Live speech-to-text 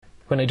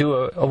when I do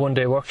a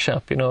one-day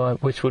workshop,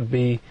 which would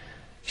be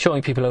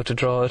showing people how to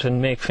draw it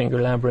and make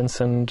finger labyrinths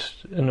and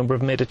a number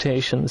of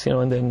meditations,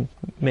 and then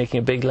making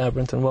a big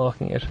labyrinth and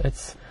walking it.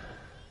 It's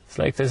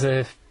like there's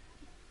a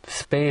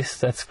space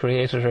that's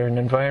created, or an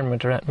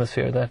environment or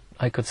atmosphere that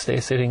I could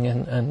stay sitting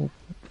in, and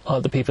all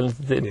the people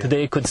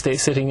they could stay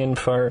sitting in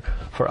for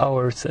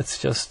hours.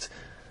 It's just,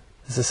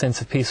 there's a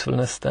sense of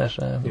peacefulness that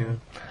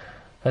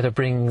that it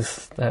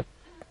brings, that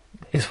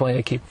is why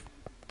I keep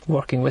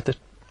working with it.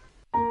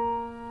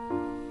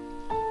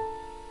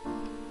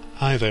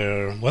 Hi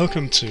there,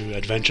 welcome to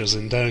Adventures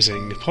in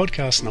Dowsing,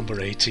 podcast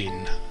number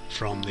 18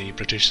 from the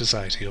British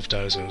Society of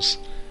Dowsers.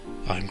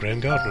 I'm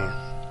Graham Gardner.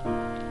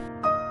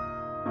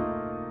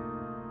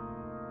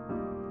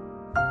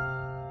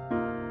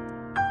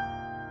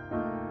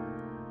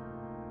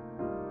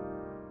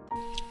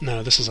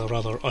 Now, this is a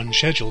rather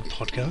unscheduled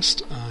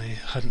podcast. I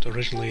hadn't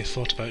originally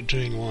thought about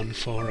doing one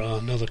for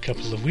another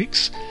couple of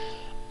weeks.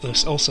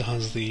 This also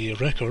has the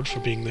record for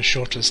being the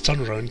shortest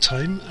turnaround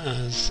time,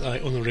 as I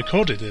only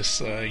recorded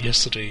this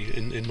yesterday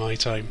in my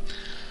time.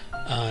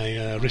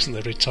 I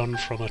recently returned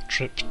from a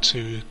trip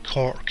to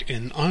Cork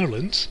in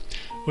Ireland,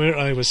 where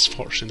I was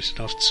fortunate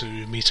enough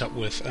to meet up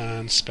with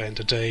and spend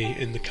a day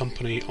in the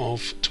company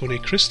of Tony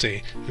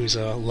Christie, who's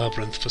a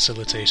labyrinth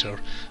facilitator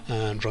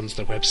and runs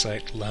the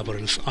website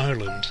Labyrinth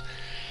Ireland.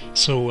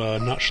 So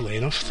naturally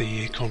enough,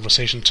 the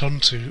conversation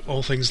turned to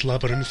all things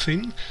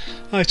labyrinthine.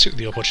 I took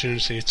the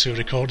opportunity to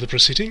record the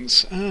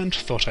proceedings and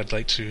thought I'd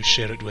like to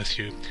share it with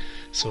you.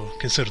 So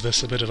consider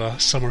this a bit of a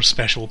summer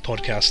special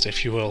podcast,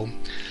 if you will.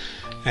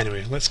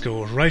 Anyway, let's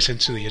go right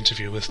into the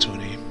interview with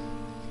Tony.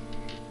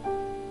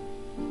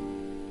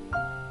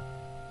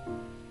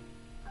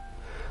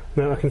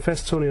 Now, I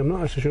confess, Tony, I'm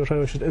not actually sure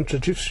how I should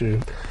introduce you.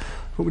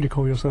 What would you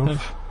call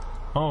yourself?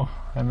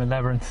 I'm a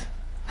labyrinth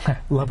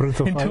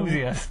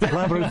enthusiast.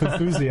 Labyrinth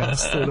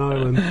enthusiast in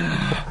Ireland.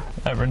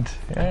 Labyrinth,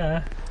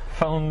 yeah.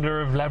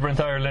 Founder of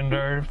Labyrinth Ireland,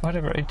 or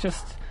whatever. I'm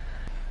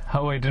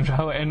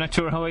not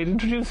sure how I'd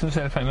introduce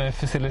myself. I'm a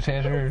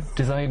facilitator,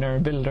 designer,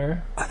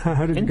 builder.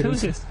 How did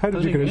enthusiast. How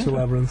did you get into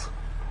labyrinths?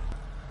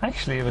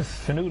 Actually, it was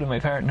Finuta, my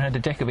partner, had a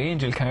deck of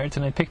angel cards,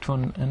 and I picked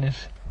one, and it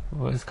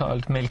was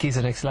called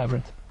Melchizedek's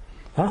Labyrinth.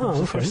 It was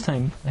the first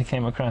time I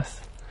came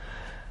across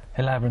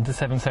a labyrinth, a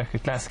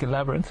seven-circuit classical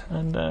labyrinth,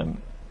 and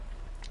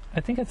I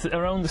think it's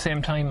around the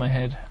same time I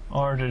had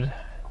ordered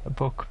a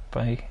book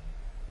by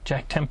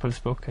Jack Temple's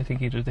book. I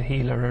think either The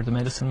Healer or The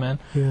Medicine Man.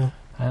 Yeah.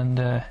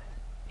 And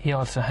he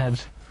also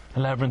had a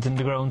labyrinth in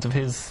the grounds of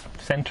his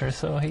centre,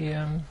 so he...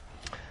 So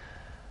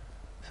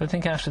I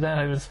think after that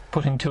I was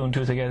putting two and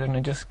two together, and I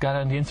just got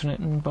on the internet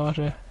and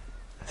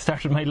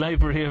started my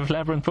library of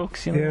labyrinth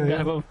books.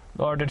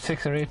 Ordered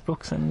 6 or 8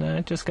 books,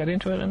 and just got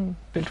into it and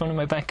built one in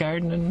my back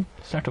garden and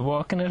started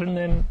walking it, and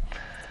then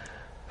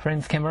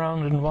friends came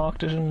around and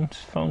walked it and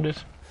found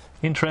it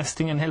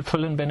interesting and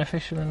helpful and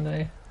beneficial, and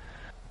I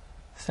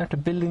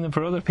started building them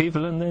for other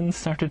people, and then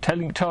started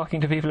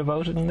talking to people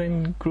about it, and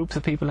then groups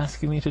of people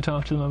asking me to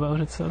talk to them about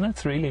it. So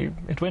that's really,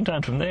 it went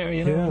on from there,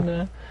 Yeah.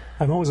 And,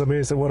 I'm always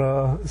amazed at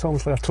it's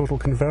almost like a total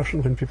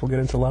conversion when people get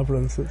into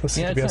labyrinths. There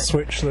seems to be a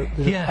switch that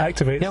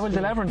activates. Yeah, well,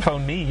 the labyrinth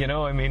found me,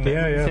 I mean,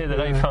 say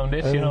that I found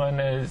it,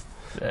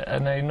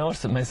 and I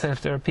noticed it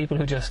myself. There are people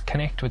who just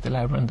connect with the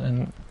labyrinth,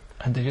 and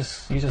you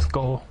just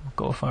go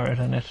for it,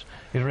 and it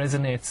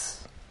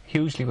resonates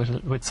hugely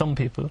with some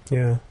people.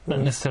 Yeah. Not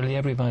necessarily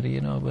everybody,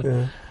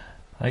 but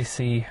I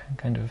see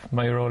kind of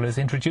my role as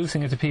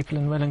introducing it to people,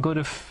 and well and good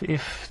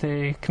if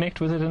they connect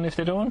with it, and if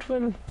they don't,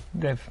 well,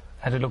 they've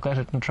had a look at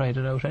it and tried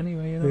it out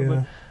anyway,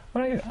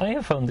 But I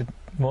have found that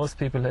most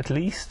people, at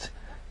least,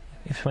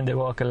 when they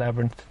walk a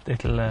labyrinth,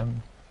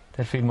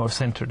 they'll feel more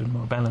centred and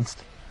more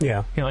balanced.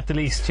 Yeah. At the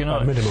least,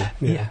 At minimum.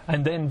 Yeah.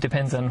 And then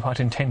depends on what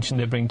intention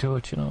they bring to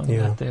it, and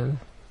that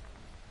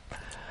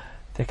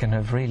they can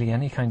have really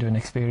any kind of an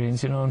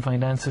experience, and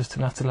find answers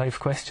to lots of life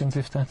questions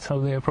if that's how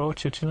they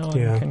approach it, and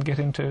can get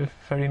into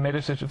very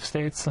meditative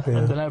states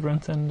on the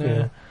labyrinth,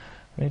 and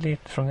really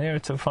from there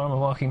it's a form of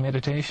walking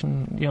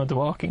meditation, the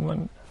walking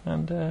one,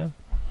 and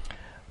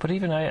but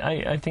even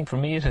I think for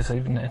me it has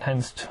even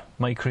enhanced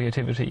my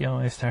creativity.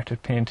 I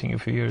started painting a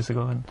few years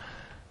ago, and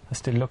I'm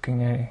still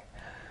looking.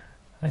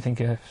 I think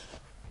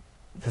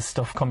there's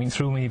stuff coming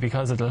through me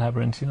because of the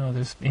labyrinth.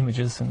 There's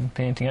images and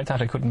painting. I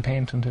thought I couldn't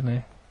paint until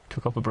I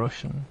took up a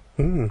brush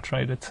and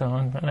tried it. So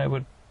on, and I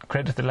would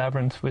credit the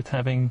labyrinth with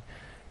having,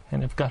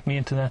 and it got me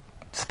into that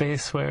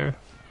space where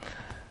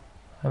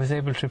I was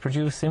able to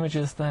produce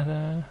images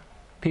that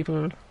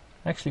people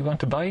actually want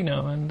to buy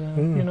now, and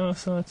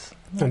so it's.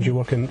 And you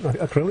work in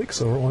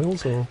acrylics or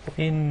oils, or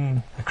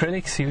in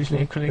acrylics,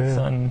 usually acrylics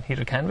on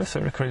either canvas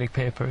or acrylic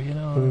paper,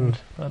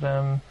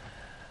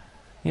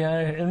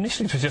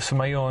 initially it was just for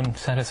my own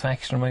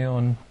satisfaction, or my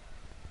own,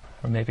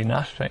 or maybe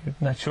not, I'm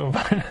not sure,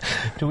 but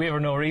do we ever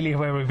know really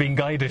where we're being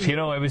guided?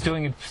 I was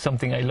doing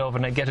something I love,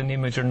 and I get an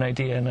image or an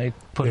idea, and I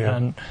put it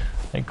on,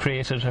 I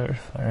create it, or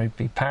I'd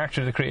be part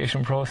of the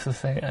creation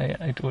process.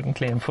 I wouldn't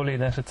claim fully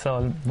that it's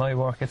all my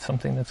work, it's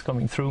something that's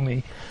coming through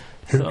me.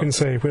 Who can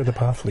say where the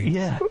path leads?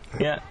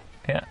 Yeah.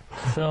 Yeah.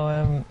 So,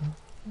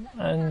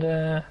 and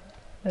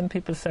then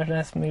people started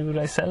asking me would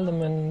I sell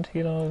them, and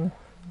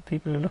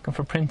people are looking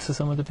for prints of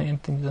some of the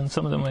paintings, and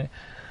some of them I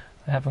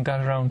haven't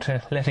got around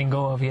to letting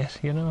go of yet.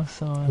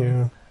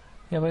 So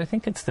yeah, but I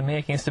think it's the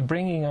making, it's the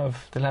bringing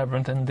of the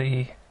labyrinth and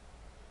the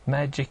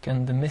magic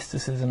and the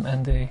mysticism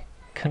and the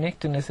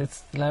connectedness.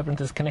 The labyrinth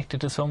is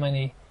connected to so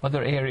many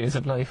other areas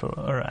of life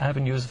or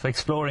avenues of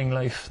exploring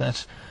life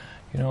that,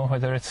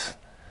 whether it's,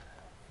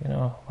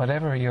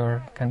 whatever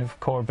your kind of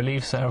core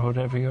beliefs are,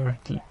 whatever your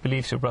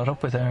beliefs you're brought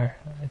up with are,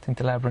 I think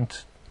the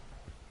labyrinth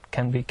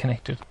can be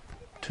connected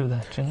to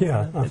that.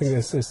 Yeah, I think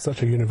it's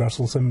such a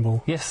universal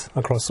symbol. Yes.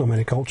 Across so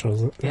many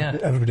cultures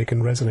that everybody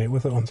can resonate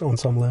with it on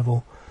some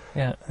level.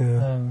 Yeah.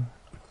 Do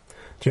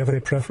you have any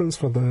preference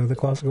for the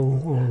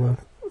classical or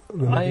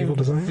the medieval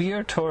design? I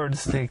veer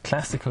towards the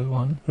classical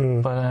one,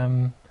 but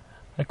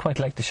I quite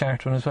like the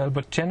Chartres one as well.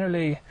 But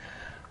generally,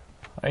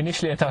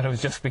 initially I thought it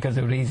was just because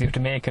they were easier to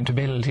make and to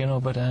build,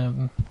 but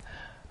I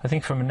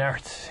think from an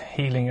earth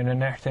healing and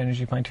an earth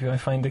energy point of view, I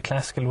find the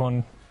classical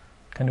one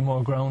kind of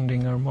more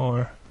grounding or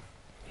more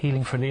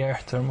healing for the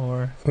earth or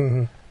more,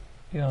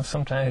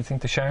 sometimes I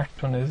think the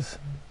Chartres one is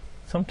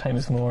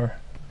sometimes more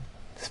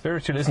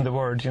spiritual isn't the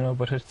word,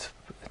 but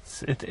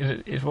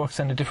it works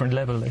on a different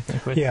level, I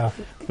think,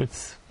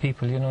 with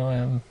people,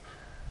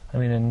 I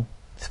mean, in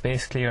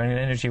space clear and in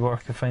energy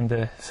work, I find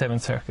the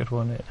Seventh Circuit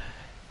one,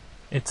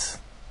 it's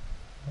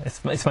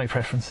my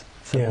preference,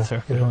 Seventh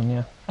Circuit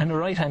one, and a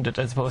right-handed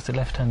as opposed to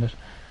left-handed.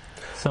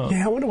 So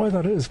I wonder why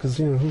that is, because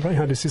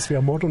right-handed seems to be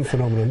a modern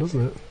phenomenon,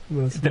 doesn't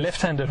it? The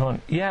left-handed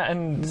one,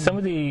 and some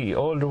of the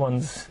older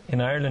ones in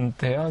Ireland,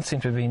 they all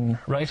seem to have been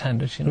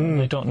right-handed. And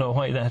I don't know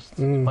why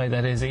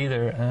that is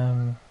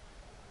either.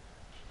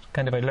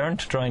 Kind of, I learned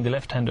drawing the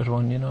left-handed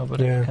one, but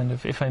kind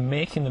of, if I'm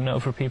making them now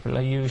for people,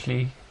 I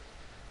usually,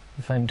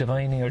 if I'm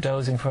divining or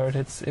dowsing for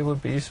it, it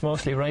would be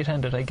mostly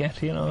right-handed. I get,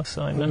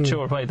 so I'm not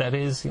sure why that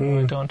is.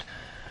 I don't.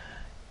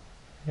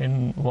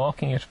 In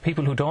walking it,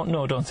 people who don't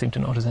know don't seem to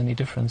notice any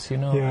difference,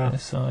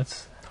 so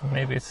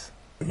maybe it's...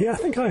 Yeah, I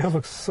think I have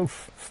a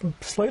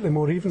slightly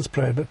more even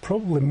spread, but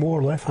probably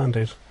more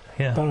left-handed.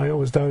 Yeah. But I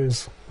always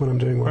douse when I'm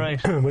doing one,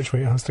 right. Which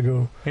way it has to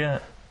go. Yeah.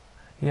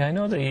 Yeah, I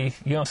know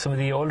some of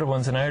the older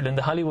ones in Ireland,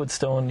 the Hollywood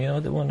Stone,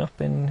 the one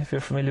up in, if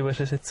you're familiar with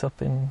it, it's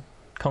up in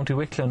County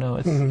Wicklow now.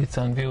 It's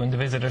on view in the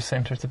visitor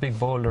centre. It's a big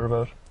boulder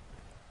about,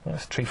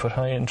 it's 3 foot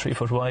high and 3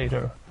 foot wide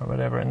or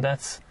whatever, and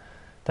that's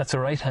a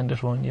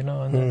right-handed one,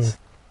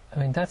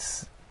 and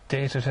that's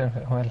dated,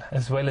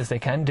 as well as they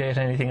can date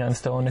anything on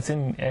stone.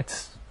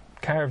 It's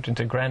carved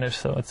into granite,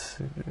 so it's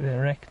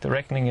the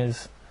reckoning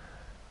is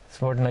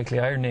it's more than likely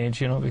Iron Age,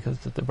 because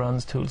the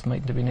bronze tools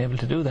mightn't have been able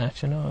to do that,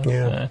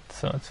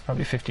 so it's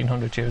probably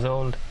 1500 years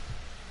old,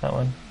 that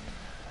one.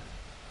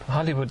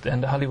 Hollywood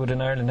and the Hollywood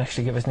in Ireland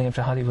actually give its name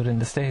to Hollywood in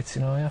the States.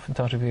 I often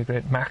thought it'd be a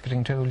great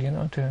marketing tool,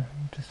 to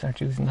start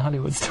using the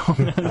Hollywood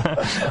Stone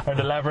or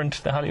the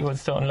labyrinth, the Hollywood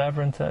Stone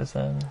labyrinth as.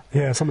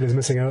 Somebody's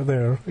missing out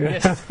there.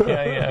 Yes,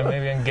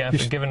 maybe I'm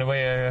giving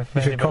away a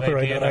you should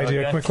copyright that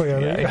idea quickly.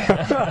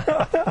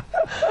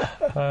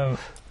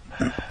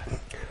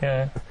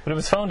 But it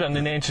was found on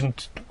an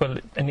ancient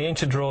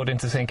road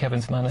into St.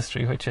 Kevin's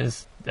Monastery, which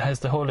has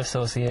the whole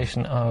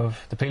association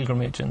of the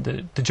pilgrimage and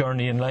the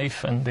journey in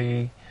life and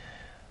the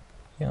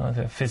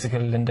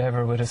physical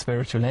endeavour with a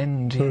spiritual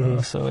end,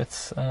 so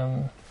it's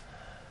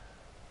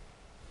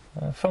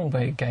found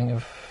by a gang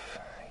of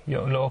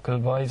local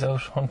boys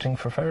out hunting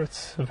for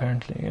ferrets,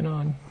 apparently, in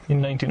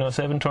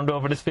 1907, turned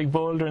over this big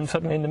boulder and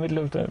suddenly in the middle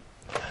of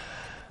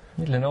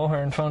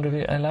nowhere and found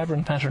a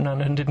labyrinth pattern on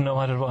it and didn't know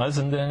what it was,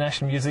 and the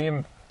National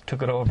Museum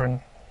took it over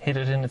and hid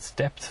it in its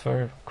depths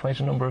for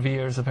quite a number of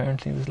years.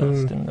 Apparently it was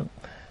lost in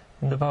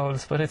the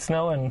bowls, but it's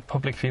now in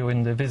public view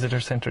in the visitor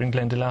centre in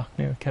Glendalough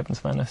near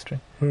Kevin's Monastery,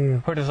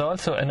 where there's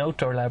also an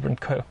outdoor labyrinth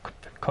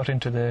cut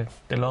into the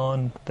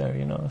lawn there,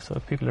 so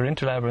if people are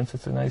into labyrinths,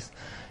 it's an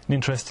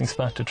interesting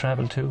spot to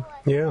travel to.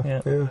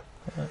 Yeah.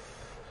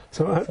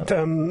 So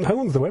how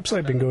long has the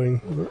website been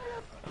going?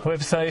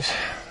 Website,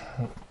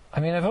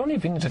 I've only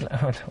been into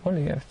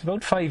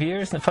about 5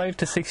 years, 5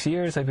 to 6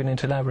 years I've been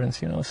into labyrinths,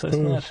 so it's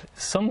not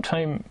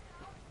sometime.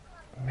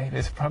 Maybe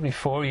it's probably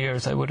 4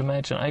 years, I would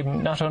imagine.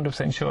 I'm not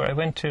 100% sure. I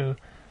went to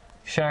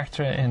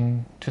Chartres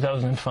in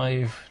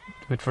 2005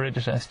 with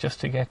Veriditas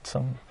just to get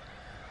some,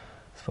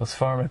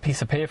 form a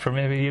piece of paper,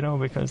 maybe,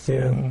 because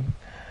there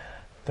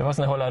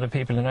wasn't a whole lot of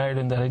people in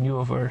Ireland that I knew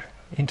of were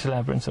into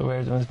labyrinths, or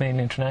where there was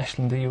mainly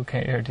international in the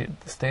UK or the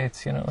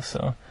States,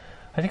 So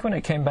I think when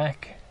I came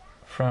back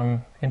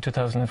in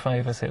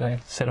 2005, I said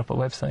I'd set up a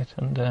website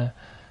and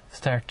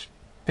start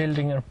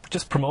building or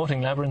just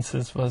promoting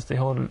labyrinths was the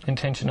whole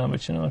intention of it,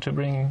 to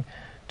bring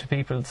to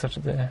people sort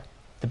of the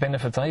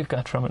benefits I've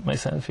got from it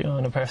myself,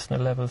 on a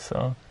personal level.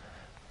 So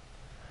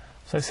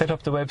I set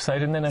up the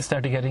website, and then I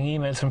started getting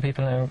emails from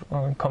people now,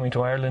 I'm coming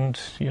to Ireland,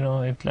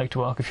 I'd like to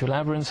walk a few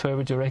labyrinths, where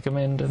would you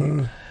recommend?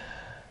 And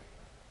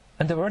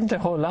there weren't a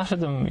whole lot of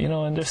them,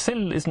 and there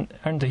still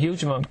aren't a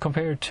huge amount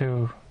compared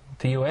to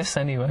the US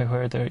anyway,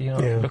 where they're, you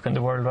know, look in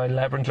the Worldwide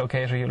Labyrinth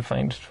Locator, you'll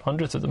find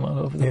hundreds of them all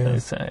over the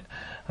place.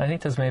 I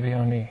think there's maybe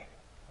only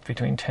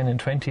between 10 and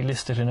 20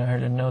 listed in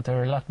Ireland now. There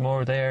are a lot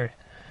more there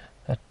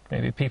that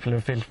maybe people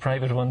have built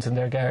private ones in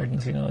their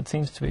gardens. You know, it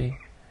seems to be,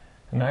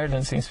 in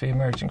Ireland, seems to be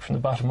emerging from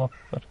the bottom up.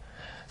 But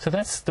so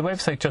that's, the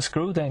website just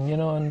grew then, you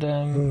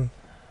know,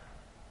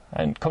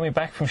 and coming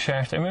back from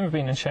Chartres, I remember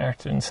being in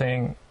Chartres and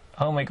saying,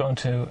 how am I going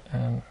to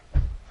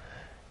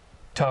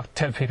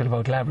tell people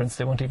about labyrinths?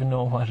 They won't even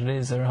know what it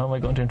is, or how am I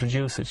going to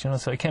introduce it, you know?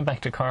 So I came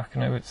back to Cork,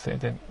 and I would say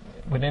that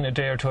within a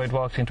day or two I'd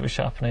walked into a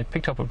shop and I'd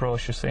picked up a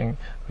brochure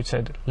which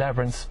said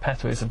Labyrinths,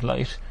 Pathways of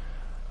Light,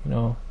 you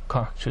know,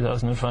 Cork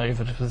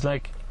 2005, and it was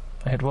like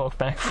I had walked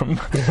back from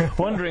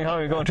wondering how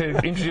we were going to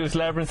introduce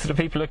labyrinths to the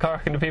people of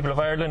Cork and the people of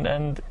Ireland,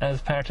 and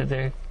as part of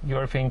the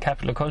European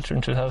Capital of Culture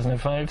in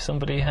 2005,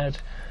 somebody had,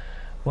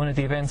 one of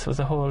the events was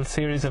a whole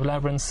series of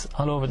labyrinths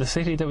all over the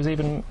city. There was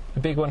even a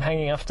big one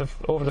hanging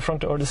over the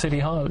front door of the City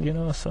Hall, you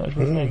know, so it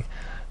was like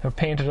they were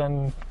painted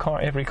on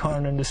every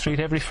corner in the street.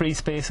 Every free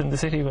space in the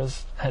city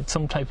had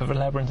some type of a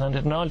labyrinth on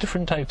it, and all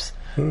different types.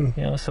 You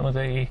know, some of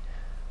the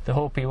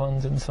Hopi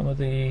ones and some of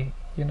the,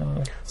 you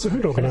know... So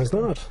who'd organised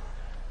that?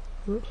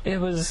 It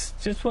was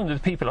just one of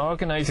the people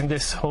organising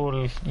this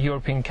whole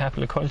European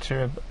Capital of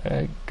Culture,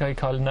 a guy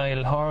called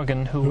Niall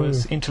Horgan, who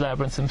was into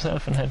labyrinths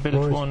himself and had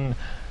built one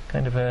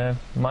kind of a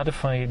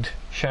modified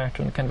Chartres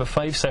one, kind of a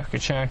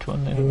 5-circuit Chartres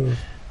one,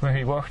 where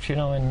he worked, you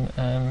know, in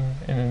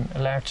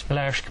a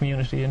large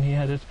community, and he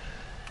had it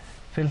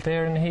built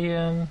there, and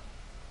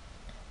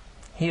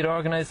he had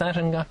organised that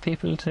and got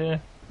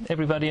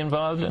everybody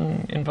involved,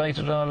 and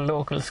invited all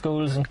local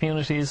schools and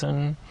communities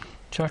and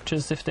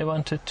churches if they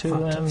wanted to.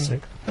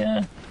 Fantastic.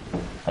 And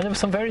there were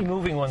some very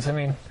moving ones. I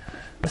mean,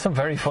 there's some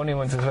very funny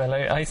ones as well.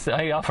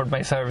 I offered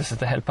my services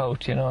to help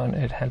out, you know, and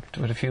it helped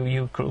with a few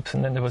youth groups,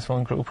 and then there was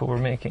one group who were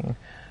making, there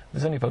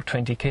was only about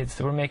 20 kids,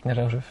 they were making it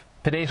out of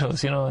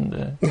potatoes, you know, on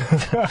the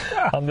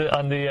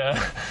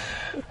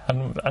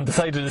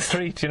side of the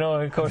street, you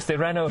know. Of course, they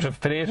ran out of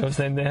potatoes,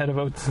 then they had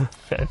about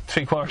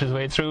 3/4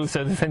 way through,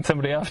 so they sent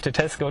somebody off to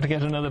Tesco to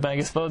get another bag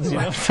of spuds, you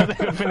know, so they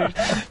could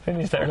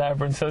finish their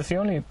labyrinth. So it's the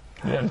only,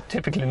 you know,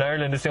 typically in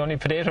Ireland, it's the only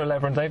potato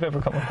labyrinth I've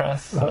ever come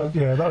across. So.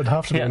 That would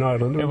have to be in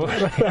Ireland. It would.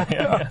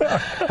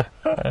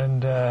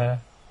 And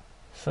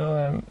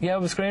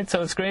it was great.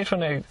 So it's great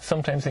when I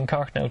sometimes in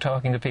Cork now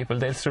talking to people,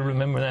 they'll still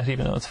remember that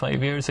even though it's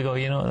 5 years ago,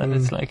 you know, that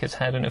it's like it's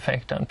had an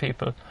effect on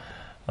people.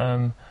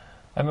 I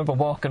remember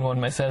walking one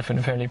myself in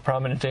a fairly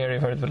prominent area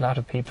where there were a lot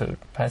of people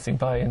passing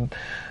by, and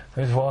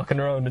I was walking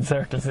around in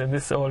circles, and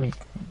this old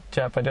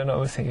chap, I don't know,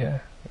 was he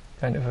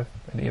kind of a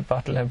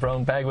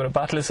brown bag with a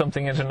bottle of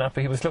something in it or not,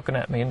 but he was looking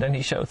at me, and then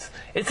he shouts,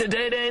 "It's a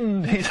dead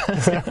end!" He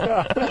says.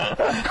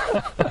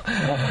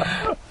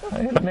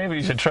 Maybe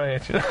you should try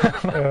it.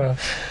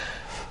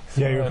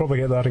 You'll probably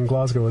get that in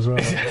Glasgow as well.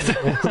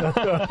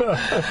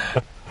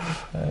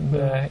 And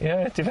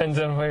it depends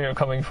on where you're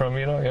coming from,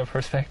 you know, your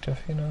perspective,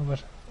 you know.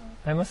 But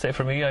I must say,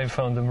 for me, I've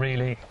found them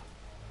really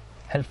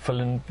helpful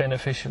and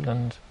beneficial,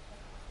 and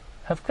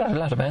have got a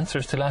lot of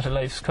answers to a lot of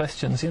life's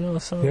questions, you know.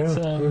 So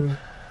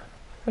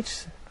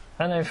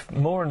and I've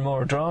more and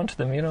more drawn to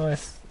them, you know.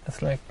 It's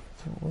like.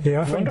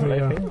 I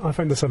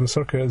find the Seventh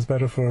Circuit is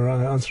better for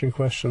answering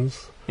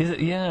questions. Is it?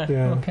 Yeah.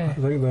 Okay. I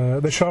think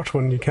the short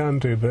one you can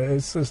do, but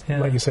it's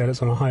like you said,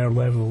 it's on a higher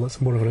level.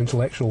 It's more of an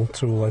intellectual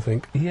tool, I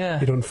think.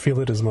 Yeah. You don't feel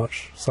it as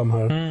much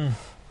somehow.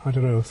 I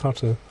don't know. It's hard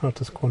to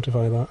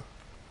quantify that.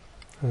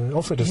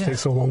 Also, it just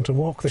takes so long to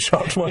walk the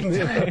short one.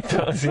 It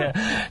does.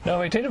 Yeah.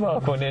 No, I did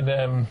walk one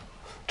in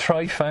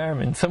Troy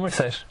Farm in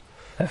Somerset,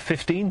 a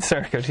 15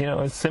 circuit. You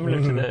know, it's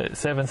similar to the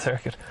 7th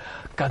Circuit.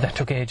 God, that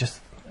took ages.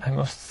 I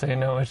must say,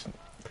 no, it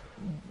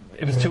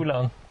was too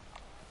long.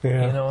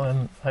 Yeah. You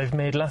know, I've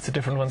made lots of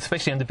different ones,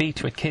 especially on the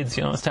beach with kids,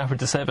 you know. Start with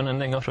the 7 and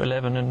then go to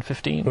 11 and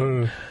 15.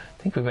 I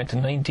think we went to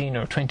 19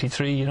 or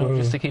 23, you know,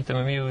 just to keep them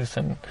amused.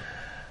 And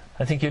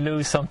I think you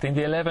lose something.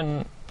 The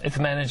 11, it's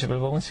manageable,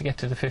 but once you get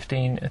to the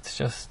 15, it's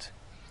just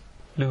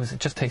it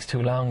just takes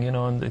too long, you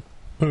know, and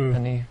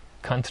any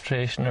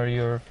concentration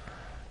or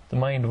the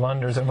mind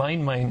wanders, or my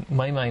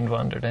mind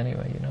wandered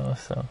anyway, you know,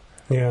 so...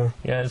 Yeah,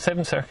 the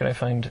 7th Circuit I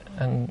find,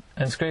 and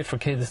it's great for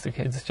kids.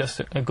 It's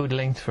just a good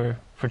length for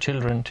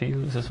children to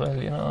use as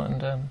well, you know.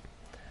 And I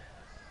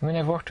mean,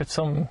 I've worked with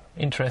some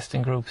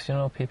interesting groups, you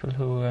know, people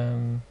who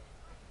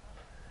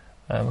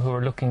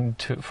are looking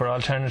for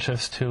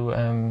alternatives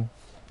to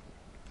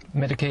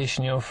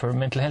medication, you know, for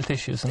mental health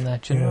issues and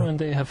that, you know, and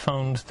they have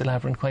found the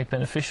labyrinth quite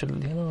beneficial,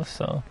 you know.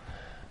 So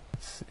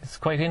it's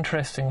quite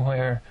interesting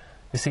where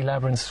you see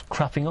labyrinths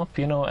cropping up,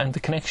 you know, and the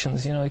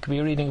connections, you know. You could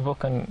be reading a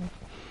book on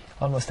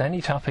almost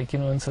any topic, you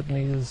know, and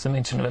suddenly there's a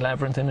mention of a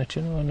labyrinth in it,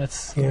 you know, and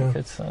it's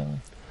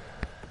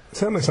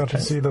certainly started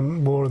to see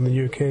them more in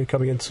the UK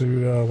coming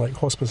into like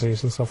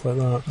hospices and stuff like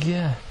that.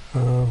 Yeah.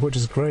 Which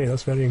is great.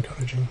 That's very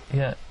encouraging.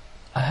 Yeah.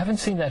 I haven't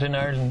seen that in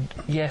Ireland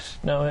yet,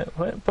 no,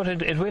 but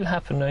it will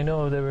happen. I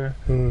know they were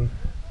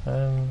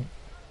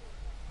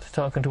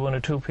talking to one or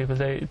two people.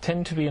 They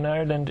tend to be in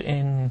Ireland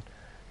in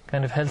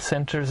kind of health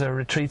centres or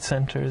retreat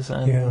centres,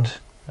 and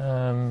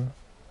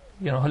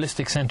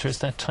holistic centres,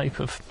 that type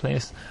of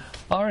place,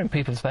 or in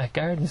people's back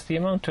gardens. The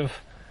amount of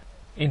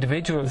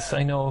individuals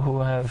I know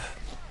who have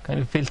kind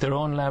of built their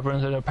own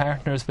labyrinth, or their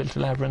partners built a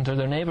labyrinth, or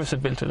their neighbours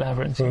have built a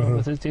labyrinth,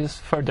 but it's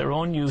just for their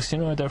own use,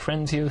 or their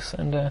friends' use,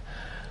 and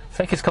it's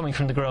like it's coming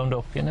from the ground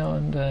up,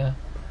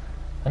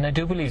 and I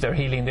do believe they're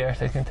healing the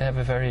earth. I think they have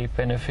a very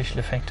beneficial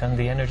effect on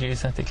the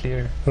energies that they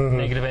clear,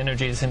 negative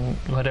energies in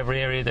whatever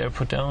area they're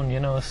put down,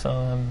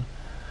 so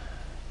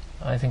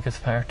I think it's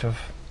part of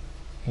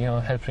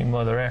helping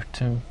Mother Earth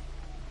to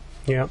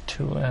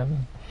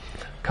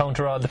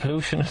counter all the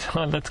pollution and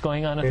all that's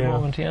going on at the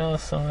moment,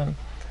 so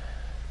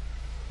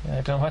I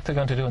don't know what they're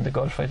going to do in the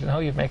Gulf. I don't know how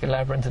you'd make a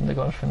labyrinth in the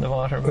Gulf in the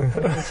water, but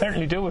they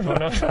certainly do with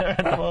one out there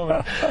at the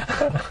moment.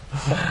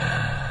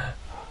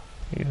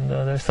 Even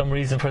though there's some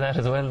reason for that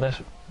as well that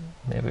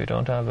maybe we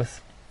don't always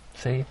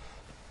see.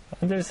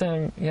 And there's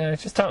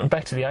just talking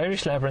back to the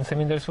Irish labyrinth, I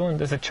mean there's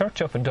a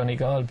church up in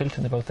Donegal built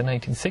in about the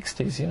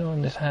 1960s,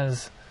 and it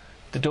has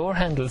the door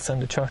handles on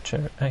the church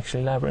are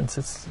actually labyrinths.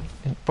 It's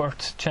in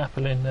Burt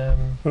Chapel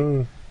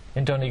in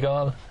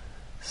Donegal.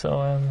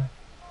 So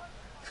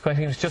it's quite,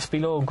 it was just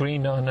below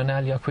Greenlawn and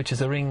Alioch, which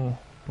is a ring,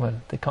 well,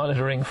 they call it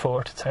a ring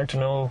fort. It's hard to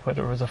know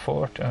whether it was a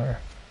fort or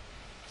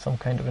some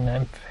kind of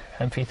an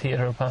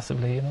amphitheatre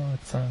possibly,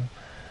 it's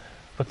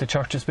but the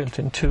church is built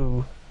in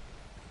two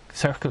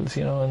circles,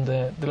 and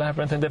the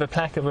labyrinth, and they have a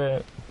plaque of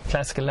a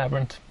classical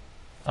labyrinth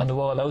on the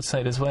wall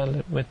outside as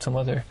well with some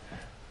other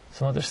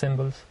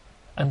symbols,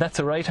 and that's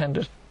a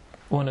right-handed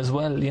one as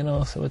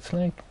well, so it's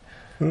like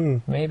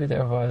maybe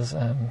there was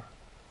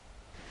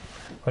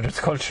whether it's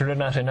culture or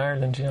not in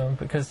Ireland,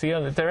 because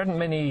there aren't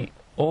many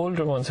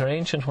older ones or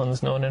ancient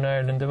ones known in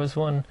Ireland. There was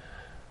one,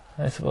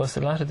 I suppose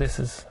a lot of this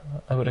is,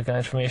 I would have got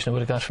information I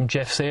would have got from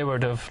Jeff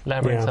Sayward of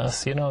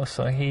Labyrinthos,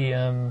 so he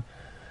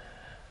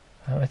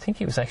I think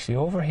he was actually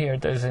over here.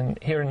 There's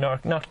here in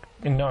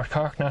North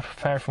Cork, not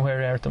far from where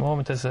we are at the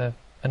moment, there's an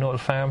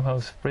old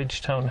farmhouse,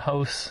 Bridgetown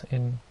House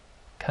in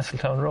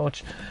Castletown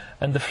Roach,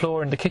 and the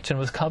floor in the kitchen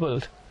was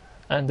cobbled,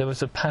 and there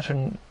was a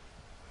pattern,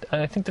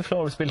 and I think the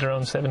floor was built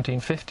around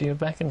 1750 or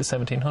back in the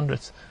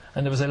 1700s,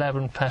 and there was a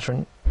labyrinth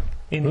pattern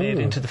inlaid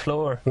into the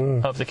floor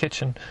of the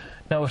kitchen.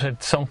 Now it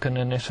had sunken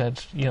and it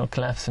had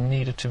collapsed and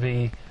needed to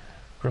be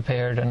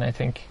repaired, and I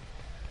think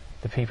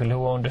the people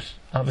who owned it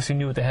obviously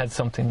knew they had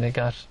something. They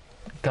got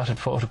it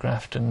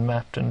photographed and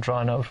mapped and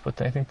drawn out,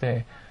 but I think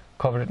they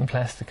covered it in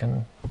plastic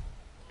and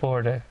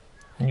poured a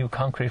new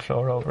concrete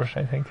floor over it,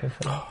 I think.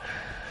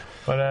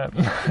 But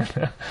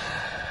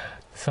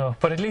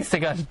but at least they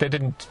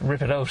didn't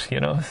rip it out,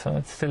 so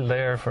it's still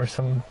there for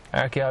some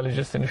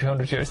archaeologist in a few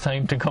hundred years'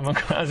 time to come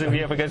across if he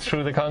ever gets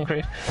through the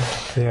concrete.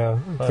 Yeah,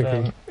 but,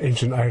 thinking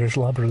ancient Irish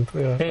labyrinth.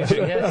 Yeah.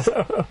 Yes,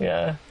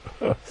 yeah.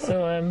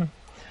 So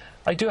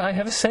I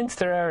have a sense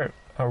there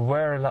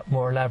were a lot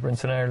more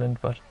labyrinths in Ireland,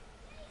 but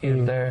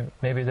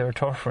maybe there are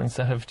turf ones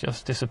that have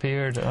just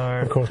disappeared.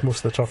 Or of course,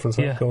 most of the turf ones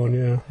have gone.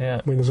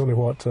 Yeah. I mean, there's only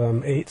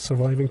 8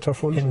 surviving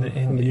turf ones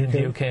in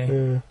the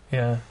UK.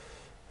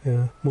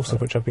 Yeah, most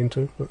of which I've been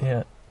to.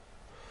 Yeah,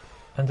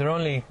 and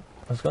I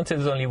was going to say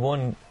there's only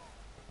one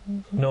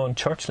known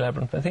church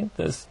labyrinth. I think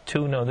there's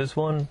two now. There's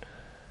one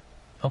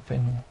up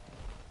in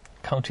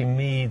County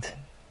Meath,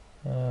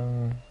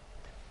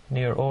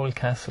 near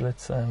Oldcastle.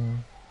 It's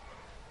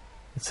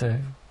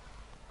a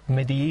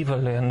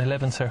medieval, an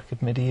 11th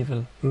circuit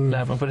medieval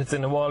labyrinth, but it's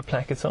in a wall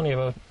plaque. It's only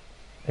about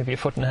maybe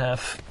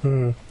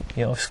 1.5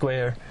 feet,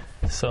 square.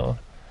 So.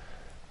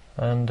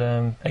 And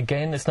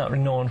again, it's not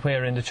known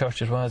where in the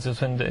church it was. It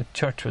was when the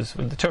church was...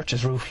 Well, the church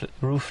is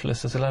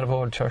roofless. There's a lot of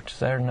old churches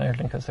there in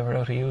Ireland because they were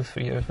out of use for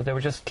years. But they were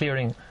just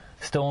clearing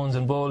stones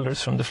and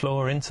boulders from the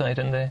floor inside.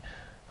 And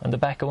on the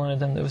back of one of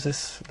them, there was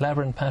this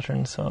labyrinth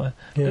pattern. So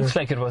it looks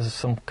like it was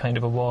some kind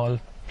of a wall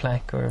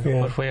plaque.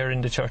 But where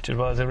in the church it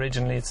was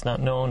originally, it's not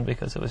known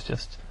because it was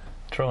just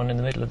thrown in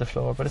the middle of the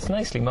floor. But it's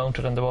nicely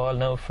mounted on the wall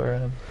now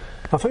for...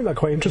 I find that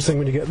quite interesting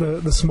when you get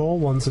the small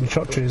ones in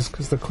churches,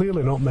 because they're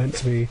clearly not meant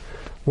to be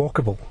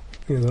walkable.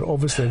 They're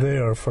obviously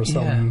there for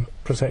some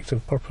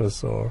protective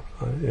purpose. Or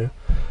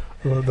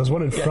well, there's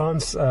one in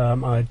France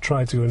I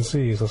tried to go and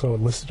see, so I saw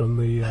it listed on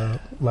the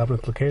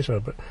labyrinth locator,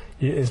 but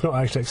it's not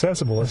actually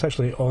accessible. It's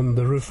actually on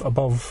the roof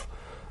above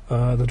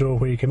the door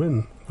where you come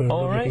in,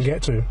 where you can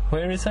get to.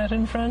 Where is that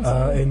in France?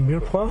 In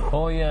Mirepoix.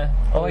 Oh yeah.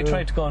 I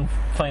tried to go and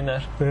find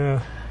that.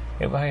 Yeah.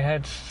 They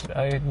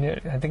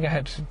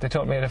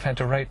told me I'd have had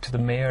to write to the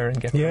mayor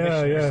and get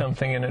permission or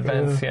something in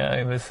advance.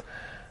 It was.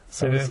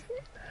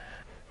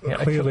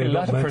 I took a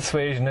lot of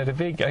persuasion.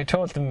 I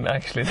told them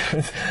actually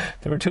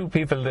there were two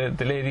people,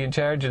 the lady in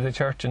charge of the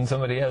church and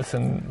somebody else,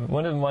 and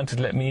one of them wanted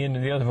to let me in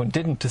and the other one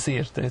didn't, to see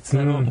it. It's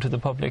not open to the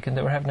public, and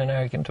they were having an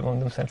argument among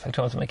themselves. I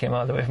told them I came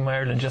all the way from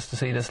Ireland just to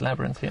see this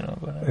labyrinth,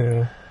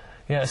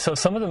 But, so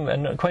some of them,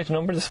 and quite a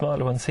number of the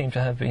smaller ones, seem to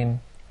have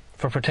been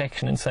for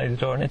protection inside the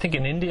door. And I think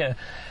in India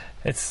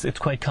it's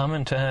quite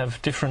common to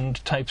have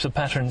different types of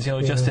patterns,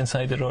 just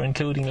inside the door,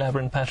 including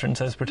labyrinth patterns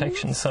as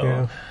protection.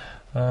 So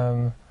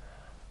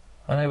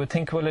And I would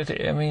think, well,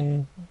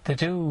 they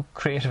do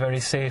create a very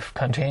safe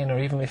container,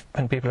 even if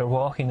when people are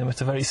walking them,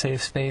 it's a very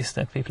safe space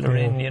that people are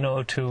in,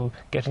 to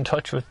get in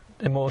touch with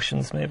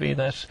emotions maybe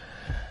that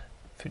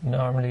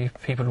normally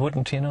people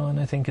wouldn't, and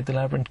I think the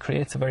labyrinth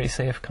creates a very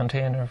safe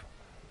container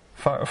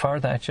for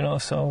that,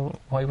 so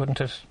why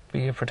wouldn't it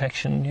be a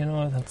protection,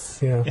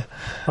 that's... Yeah.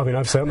 I mean,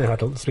 I've certainly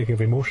had, speaking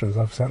of emotions,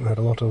 I've certainly had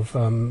a lot of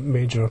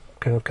major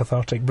kind of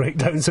cathartic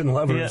breakdowns in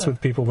labyrinths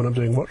with people when I'm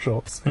doing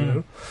workshops,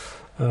 you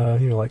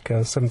know, like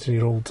a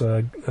 17-year-old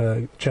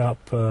chap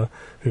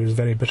who's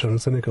very bitter and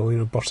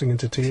cynical, bursting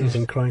into tears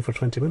and crying for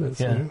 20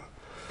 minutes, Yeah.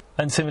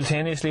 And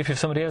simultaneously, if you have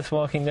somebody else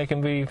walking, they can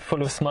be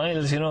full of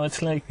smiles,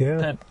 it's like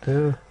that.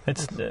 Yeah.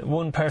 It's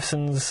one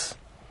person's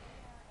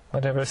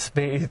whatever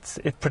space,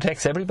 it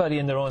protects everybody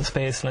in their own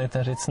space like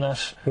that. It's not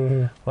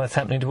what's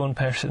happening to one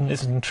person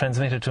isn't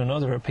transmitted to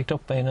another or picked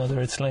up by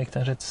another. It's like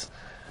that. It's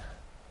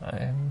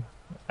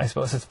I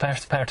suppose it's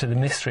part of the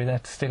mystery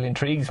that still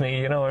intrigues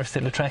me, or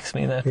still attracts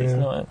me. That it's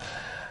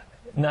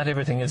not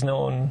everything is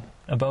known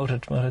about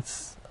it, but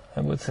I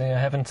would say I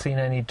haven't seen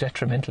any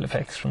detrimental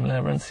effects from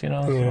labyrinths.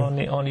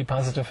 Only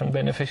positive and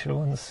beneficial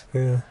ones.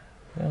 Yeah.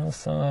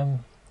 So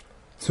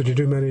do you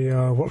do many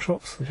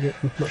workshops? Did you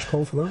get much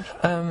call for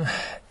that?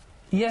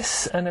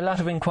 Yes, and a lot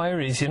of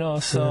inquiries,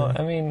 so,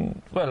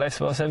 I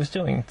suppose I was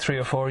doing 3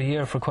 or 4 a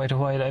year for quite a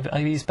while.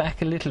 I've eased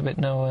back a little bit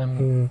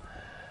now,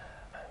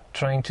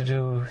 trying to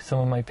do some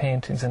of my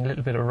paintings and a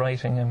little bit of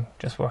writing. I'm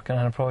just working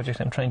on a project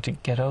I'm trying to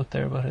get out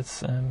there, but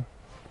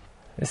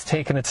it's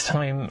taken its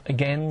time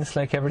again. It's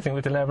like everything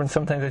with the labyrinth.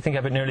 Sometimes I think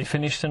I've it nearly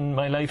finished and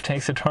my life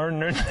takes a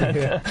turn and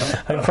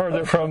I'm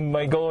further from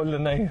my goal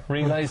than I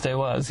realised I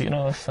was,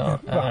 so...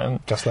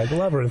 just like the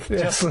labyrinth.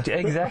 Yes. Just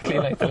exactly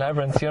like the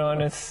labyrinth,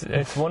 and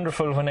it's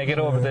wonderful when I get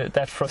over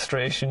that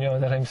frustration,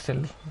 that I'm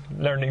still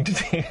learning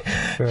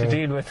to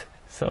deal with.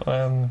 So...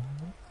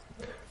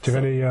 do you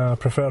have any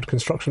preferred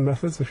construction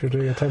methods if you're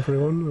doing a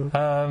temporary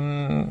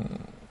one?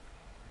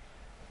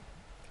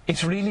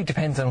 It really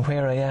depends on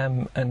where I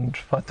am and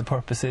what the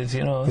purpose is,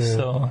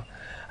 So,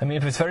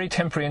 if it's very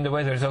temporary and the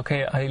weather is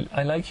okay,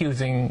 I like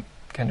using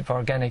kind of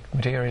organic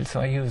material.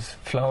 So I use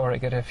flour. I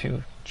get a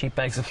few cheap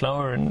bags of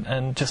flour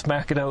and just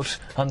mark it out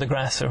on the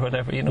grass or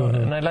whatever,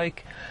 And I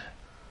like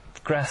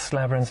grass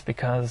labyrinths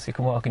because you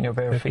can walk in your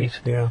bare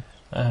feet. Yeah.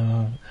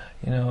 I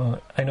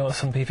know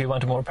some people, if you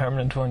want a more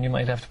permanent one, you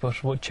might have to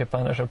put wood chip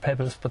on it or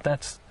pebbles, but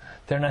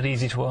they're not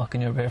easy to walk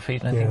in your bare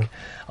feet. And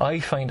I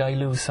find I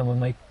lose some of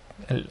my...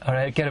 or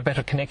I get a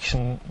better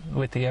connection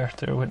with the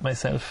earth or with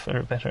myself,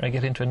 or I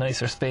get into a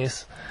nicer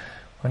space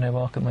when I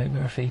walk in my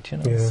bare feet,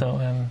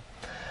 So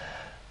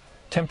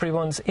temporary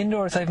ones.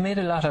 Indoors, I've made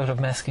a lot out of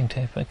masking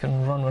tape. I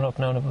can run one up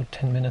now in about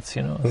 10 minutes,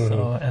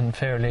 so, and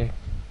fairly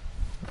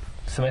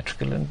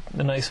symmetrical and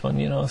a nice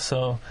one,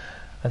 So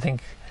I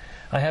think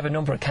I have a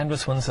number of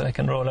canvas ones that I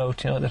can roll out,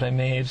 that I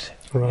made.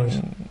 Right.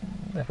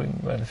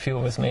 A few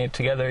of us made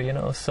together,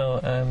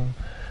 so...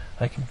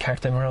 I can cart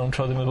them around,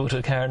 throw them in the boot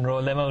of the car and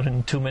roll them out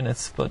in 2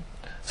 minutes, but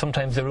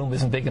sometimes the room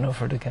isn't big enough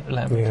for the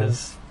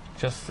labyrinth.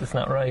 It's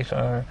not right,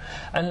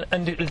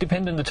 and it'll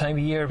depend on the time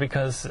of year,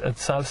 because at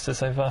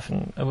solstice I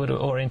would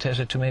have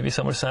orientated to maybe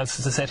summer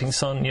solstice, the setting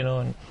sun,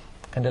 and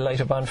kind of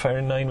light a bonfire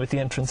in line with the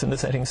entrance in the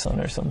setting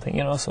sun or something,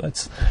 so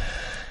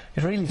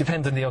it really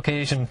depends on the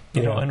occasion,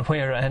 and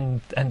where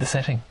and the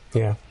setting.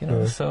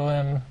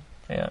 So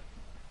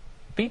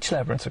beach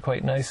labyrinths are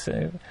quite nice.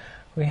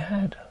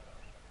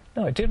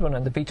 I did one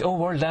on the beach.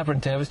 World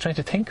Labyrinth Day. I was trying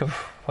to think of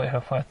when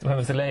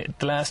was the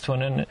last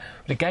one, and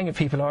a gang of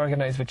people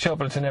organised with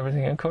shovels and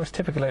everything. And of course,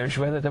 typical Irish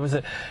weather. It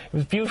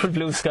was beautiful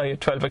blue sky at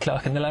 12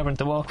 o'clock, and the labyrinth.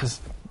 The walk was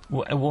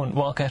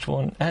walk at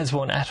one was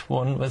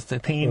the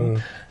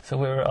theme. So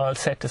we were all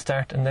set to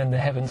start, and then the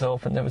heavens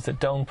opened. There was a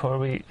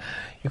downpour.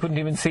 You couldn't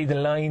even see the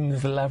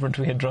lines, the labyrinth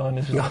we had drawn.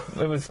 It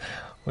was.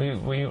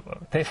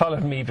 They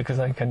followed me because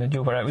I kind of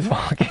knew where I was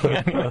walking.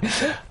 Anyway.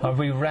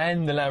 We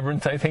ran the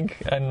labyrinth, I think,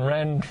 and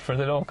ran for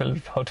the local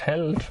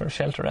hotel for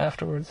shelter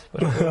afterwards.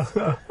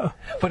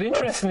 But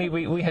interestingly,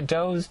 we had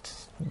dowsed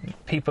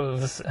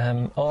people's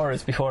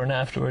auras before and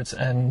afterwards,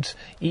 and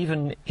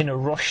even in a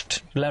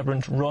rushed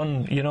labyrinth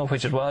run,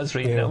 which it was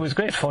really, it was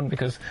great fun,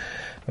 because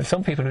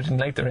some people who didn't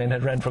like the rain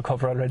had ran for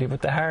cover already,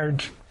 but the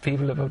hard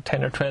people, about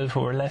 10 or 12 who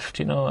were left,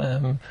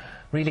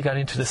 really got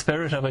into the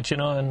spirit of it,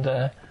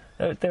 and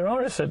their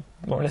auras had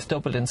more or less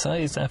doubled in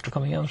size after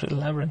coming out of the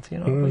labyrinth,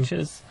 which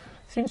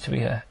seems to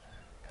be a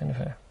kind of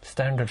a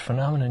standard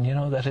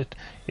phenomenon, that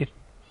it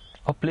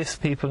uplifts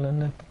people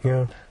and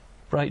it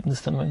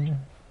brightens them and,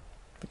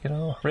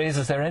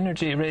 raises their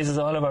energy, raises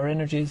all of our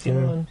energies,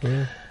 and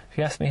if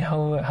you ask me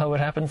how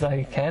it happens,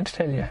 I can't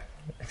tell you,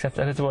 except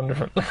that it's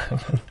wonderful.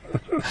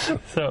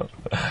 So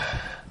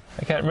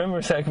I can't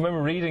remember, so I can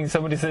remember reading,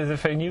 somebody says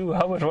if I knew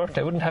how it worked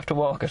I wouldn't have to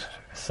walk it,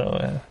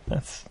 so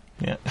that's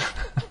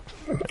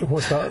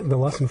What's that, the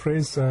Latin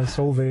phrase,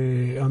 solve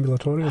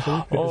ambulatory?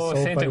 St.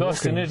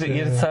 Augustine,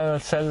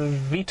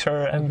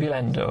 salvitur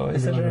ambulando,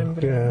 is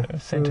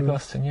it? St.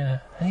 Augustine, and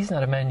he's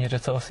not a man you'd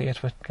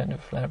associate with kind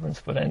of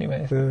labyrinths, but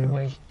anyway,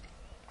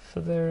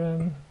 so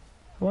they're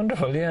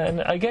Wonderful, yeah.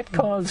 And I get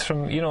calls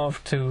from,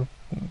 to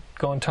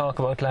go and talk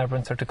about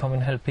labyrinths or to come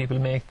and help people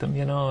make them,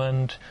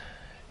 and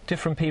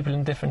different people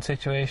in different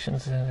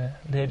situations. A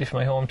lady from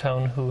my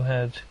hometown who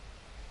had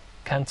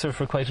cancer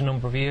for quite a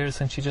number of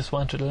years, and she just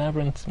wanted a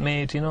labyrinth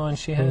made, and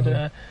she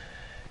had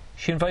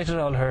she invited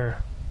all her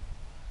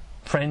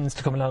friends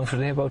to come along for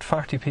the day, about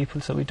 40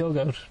 people, so we dug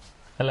out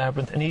a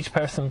labyrinth, and each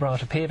person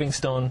brought a paving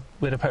stone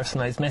with a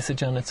personalised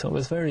message on it, so it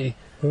was very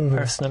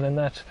personal in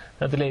that.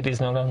 Now the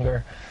lady's no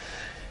longer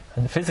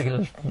in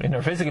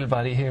her physical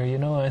body here,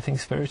 I think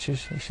spiritually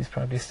she's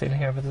probably still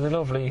here, but there's a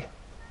lovely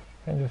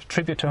kind of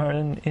tribute to her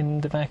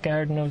in the back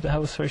garden of the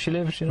house where she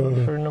lived,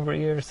 for a number of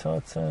years. So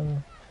it's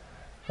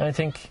I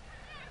think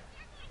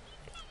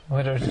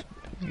whether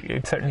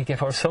it certainly gave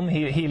her some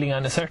healing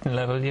on a certain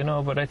level,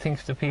 but I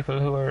think the people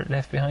who are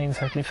left behind,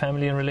 certainly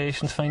family and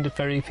relations, find it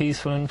very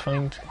peaceful and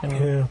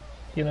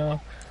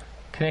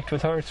connect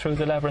with her through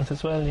the labyrinth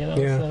as well,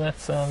 so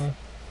that's I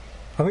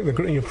think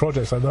the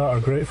projects like that are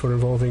great for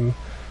involving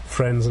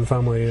friends and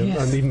family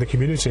and even the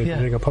community,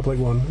 doing a public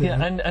one.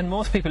 And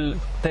most people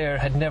there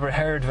had never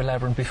heard of a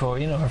labyrinth before,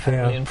 her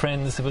family and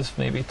friends. There was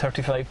maybe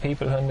 35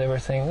 people, and they were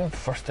saying,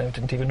 first I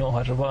didn't even know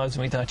what it was,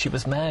 and we thought she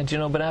was mad,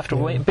 but after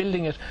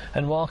building it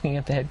and walking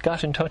it, they had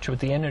got in touch with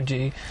the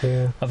energy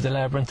of the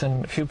labyrinth,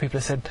 and a few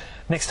people said,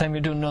 next time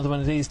you're doing another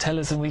one of these, tell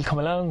us and we'll come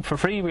along for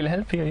free, we'll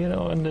help you,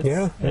 and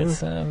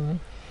it's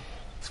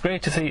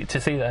great to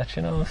see that,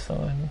 so...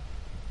 And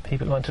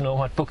people want to know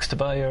what books to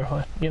buy or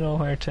what,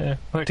 where to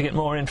get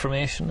more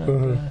information.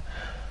 And,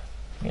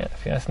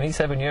 if you asked me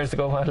 7 years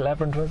ago what a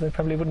labyrinth was, I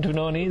probably wouldn't have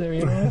known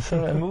either.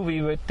 So a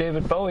movie with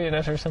David Bowie in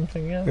it or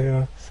something.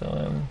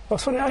 So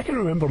it's funny. I can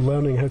remember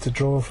learning how to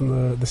draw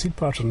from the seed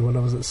pattern when I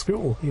was at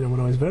school. When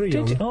I was very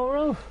young. Did you? Oh,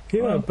 right.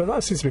 Yeah, but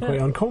that seems to be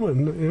quite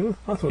uncommon.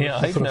 I thought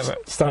it was a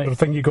standard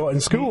thing you got in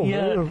school.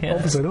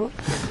 Obviously not.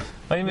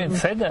 I mean,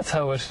 said that's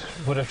how it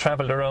would have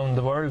travelled around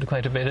the world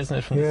quite a bit, isn't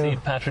it, from the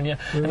seed pattern,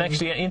 And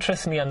actually,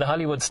 interestingly, on the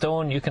Hollywood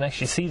stone, you can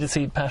actually see the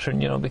seed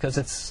pattern, because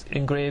it's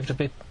engraved a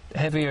bit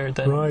heavier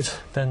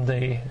than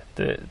the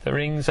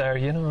rings are,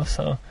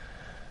 so...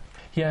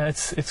 Yeah,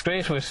 it's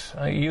great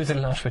I use it a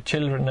lot with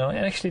children now. I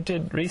actually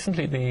did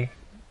recently, the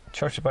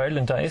Church of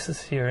Ireland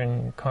Diocese here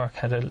in Cork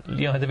had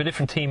they have a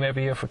different team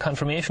every year for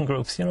confirmation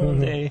groups,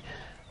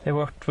 They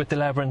worked with the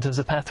labyrinth as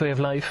a pathway of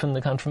life, and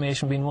the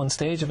confirmation being one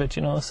stage of it,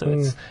 so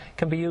it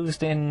can be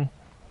used in,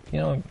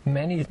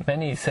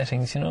 many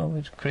settings,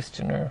 with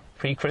Christian or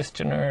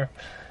pre-Christian or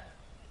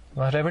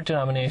whatever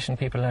denomination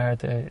people are.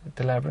 The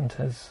labyrinth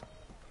has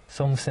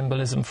some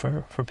symbolism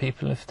for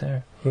people if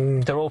they're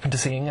open to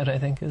seeing it. I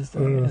think is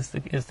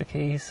the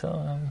key.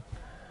 So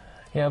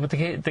but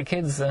the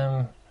kids,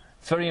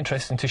 it's very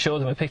interesting to show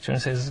them a picture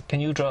and says, "Can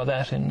you draw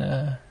that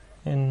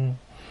in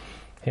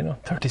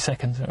 30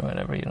 seconds or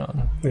whatever, not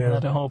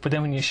a hope." But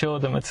then when you show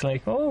them, it's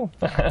like,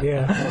 like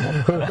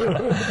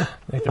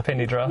the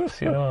penny drops,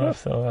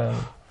 So,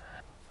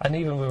 and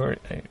even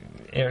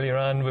earlier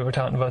on, we were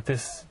talking about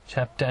this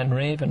chap Dan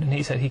Raven, and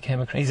he said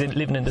he's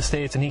living in the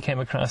States, and he came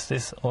across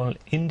this old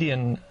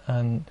Indian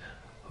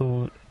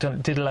who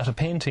did a lot of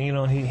painting,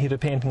 and he had a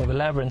painting of a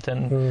labyrinth,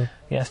 and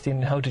he asked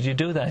him, "How did you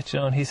do that?"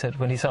 And he said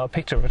when he saw a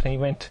picture of it,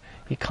 and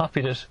he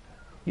copied it.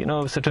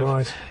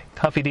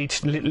 Copied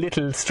each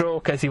little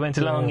stroke as he went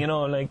along,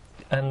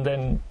 and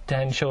then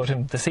Dan showed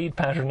him the seed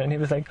pattern, and he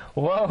was like,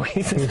 "Wow!"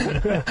 He said,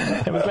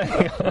 "It was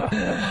like,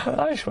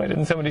 gosh, why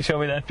didn't somebody show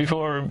me that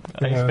before?"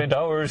 I spent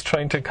hours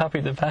trying to copy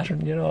the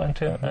pattern,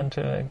 onto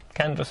a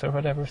canvas or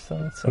whatever.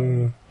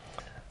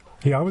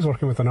 Yeah, I was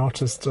working with an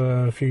artist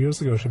a few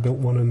years ago. She built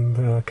one in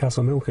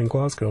Castlemilk in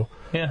Glasgow.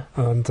 Yeah.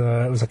 And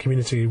it was a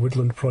community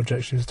woodland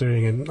project she was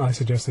doing, and I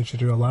suggested she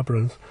do a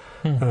labyrinth.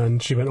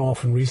 And she went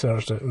off and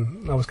researched it,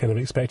 and I was kind of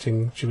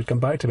expecting she would come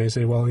back to me and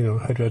say, "Well,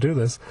 how do I do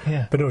this?"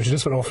 Yeah. But no, she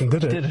just went off and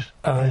did it.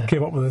 And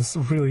came up with this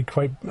really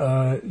quite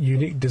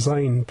unique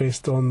design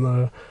based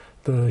on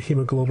the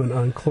hemoglobin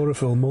and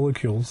chlorophyll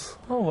molecules.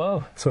 Oh,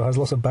 wow. So it has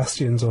lots of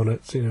bastions on it,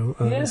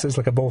 it's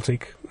like a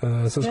Baltic,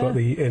 so it's got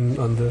the in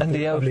and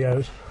the out.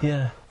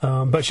 Yeah.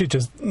 But she'd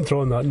just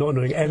thrown that, not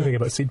knowing anything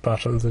about seed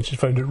patterns, and she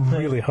found it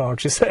really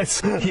hard, she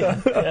says. All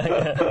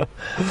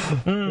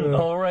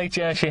right,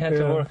 she had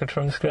to work it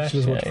from scratch. She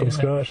just worked from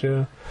scratch,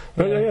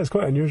 But it's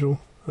quite unusual.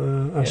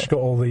 And she got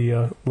all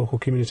the local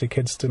community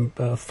kids to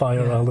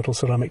fire a little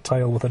ceramic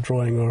tile with a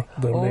drawing or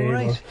their name.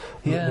 Right.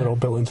 They're all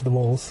built into the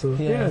walls. So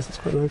it's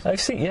quite nice.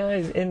 I've seen,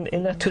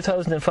 in that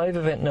 2005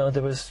 event now,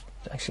 there was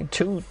actually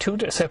two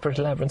separate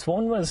labyrinths.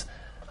 One was,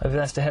 I was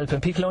asked to help,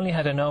 and people only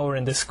had an hour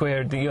in the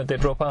square. They'd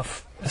drop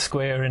off a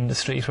square in the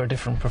street where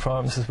different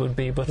performances would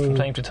be, but from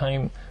time to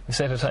time we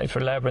set aside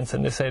for labyrinths,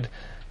 and they said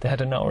they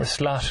had an hour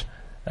slot,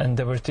 and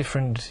there were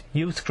different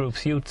youth club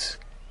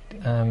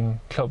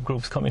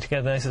groups coming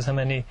together. And I says, how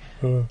many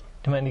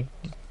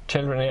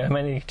children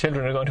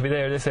are going to be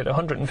there? They said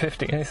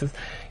 150. And he says,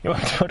 you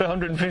want to put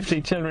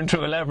 150 children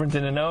through a labyrinth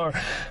in an hour?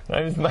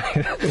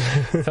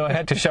 So I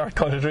had to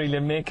shortcut it really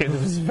and make it. It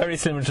was very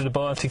similar to the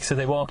Baltic, so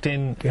they walked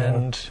in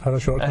and had a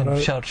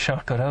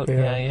shortcut out.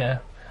 Yeah.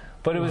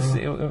 But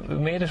it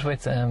made it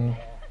with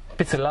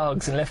bits of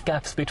logs and left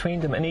gaps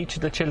between them, and each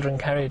of the children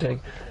carried a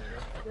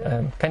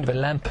kind of a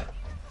lamp.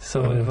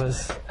 So it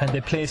was, and they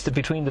placed it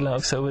between the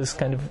logs, so it was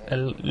kind of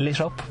lit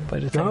up by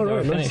the time they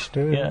were finished.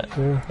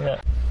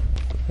 Yeah.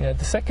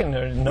 The second,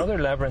 or another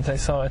labyrinth I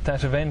saw at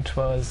that event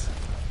was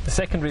the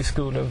secondary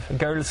school of a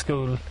girls'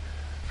 school,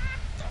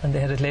 and they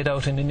had it laid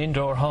out in an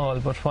indoor hall.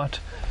 But what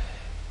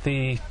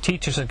the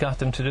teachers had got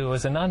them to do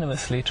was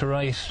anonymously to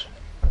write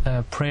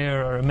a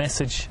prayer or a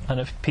message on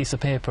a piece of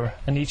paper,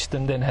 and each of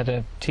them then had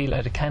a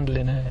candle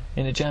in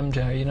a jam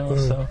jar,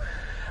 So.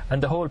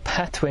 And the whole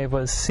pathway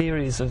was a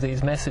series of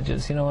these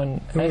messages,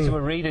 and as you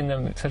were reading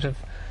them, there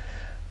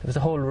was a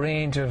whole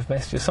range of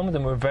messages. Some of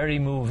them were very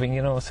moving,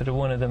 sort of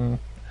one of them,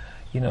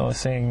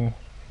 saying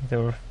they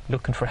were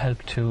looking for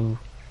help to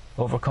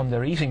overcome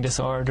their eating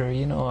disorder,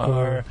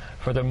 or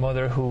for their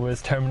mother who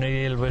was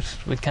terminally ill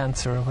with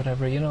cancer or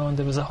whatever, and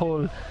there was a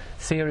whole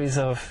series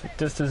of,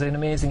 just as an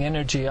amazing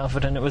energy of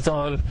it, and it was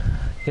all,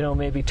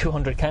 maybe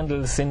 200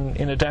 candles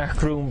in a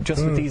dark room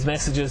just with these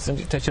messages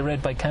that you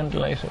read by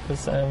candlelight.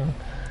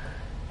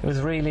 It was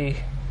really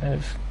kind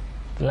of,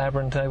 the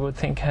labyrinth, I would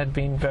think, had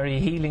been very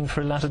healing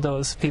for a lot of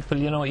those people,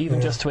 even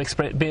just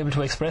to be able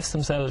to express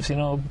themselves,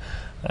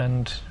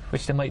 and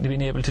which they mightn't have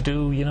been able to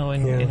do, in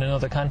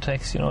another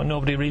context.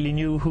 Nobody really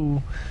knew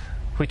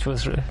which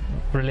was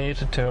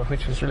related to, or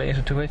which was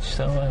related to which,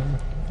 so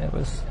it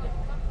was.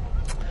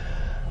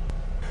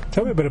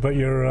 Tell me a bit about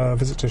your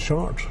visit to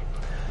Chartres.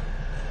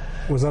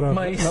 Was that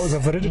that was a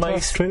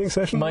Viriditas training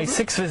session? My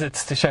 6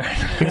 visits to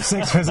Chartres.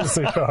 6 visits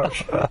to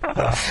Chartres.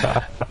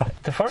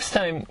 The first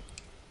time,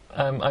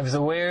 I was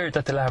aware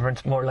that the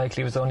labyrinth more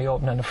likely was only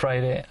open on a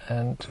Friday,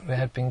 and we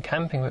had been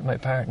camping with my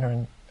partner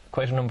and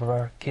quite a number of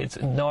our kids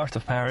north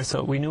of Paris,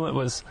 so we knew it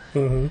was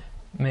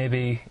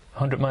maybe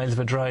 100 miles of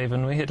a drive,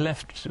 and we had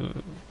left,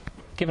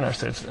 given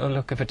ourselves,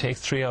 look, if it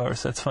takes 3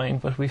 hours, that's fine,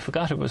 but we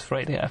forgot it was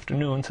Friday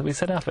afternoon, so we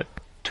set off at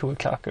 2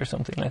 o'clock or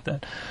something like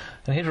that,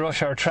 and hit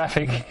rush hour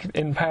traffic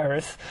in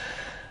Paris,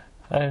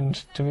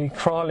 and to be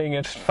crawling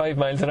at 5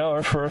 miles an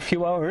hour for a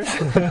few hours.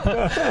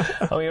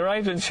 And we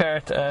arrived in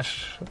Chartres at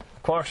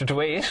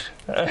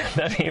 7:45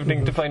 that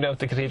evening to find out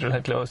the cathedral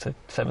had closed at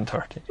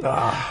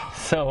 7:30.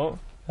 So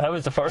that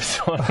was the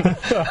first one.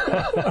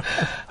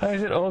 I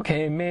said,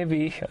 okay,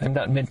 maybe I'm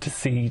not meant to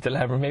see the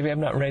labyrinth, maybe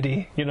I'm not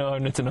ready,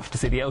 and it's enough to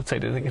see the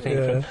outside of the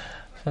cathedral.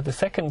 So the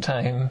second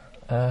time,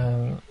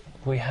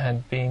 we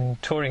had been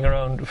touring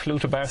around, flew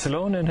to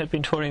Barcelona and had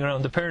been touring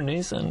around the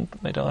Pyrenees, and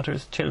my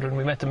daughter's children,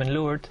 we met them in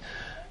Lourdes,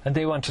 and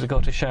they wanted to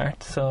go to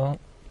Chartres, so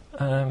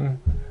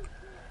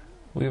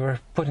we were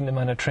putting them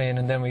on a train,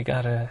 and then we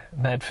got a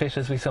mad fit,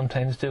 as we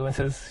sometimes do, and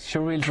says,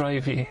 sure, we'll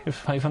drive you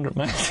 500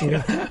 miles, for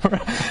a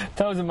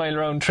 1,000-mile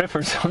round trip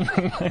or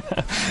something like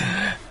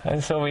that.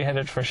 And so we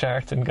headed for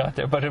Chartres and got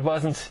there, but it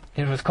was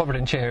covered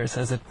in chairs,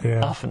 as it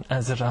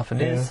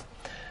often is.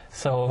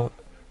 So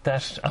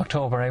that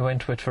October I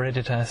went with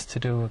Viriditas to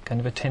do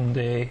kind of a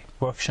 10-day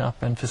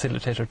workshop and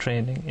facilitator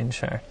training in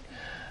Chartres,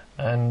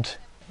 and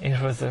it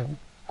was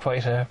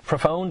quite a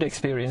profound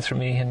experience for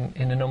me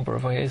in a number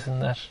of ways, in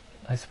that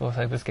I suppose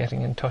I was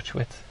getting in touch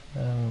with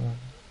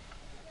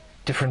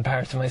different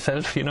parts of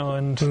myself,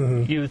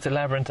 and used the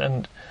labyrinth.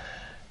 And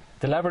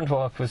the labyrinth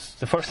walk was,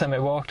 the first time I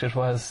walked it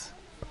was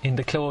in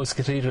the closed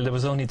cathedral. There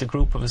was only the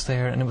group of us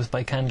there, and it was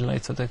by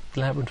candlelight, so the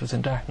labyrinth was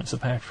in darkness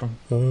apart from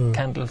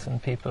candles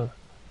and people.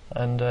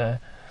 And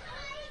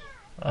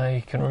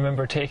I can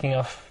remember taking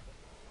off,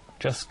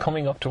 just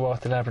coming up to walk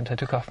the labyrinth, I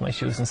took off my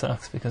shoes and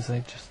socks because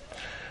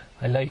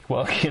I like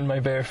walking in my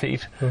bare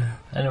feet.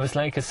 And it was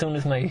like, as soon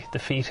as the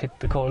feet hit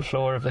the cold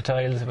floor of the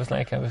tiles, it was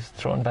like I was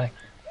thrown back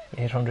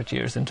 800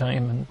 years in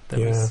time, and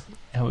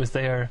I was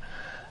there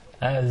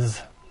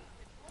as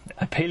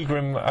a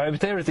pilgrim. I was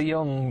there as a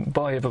young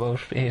boy of about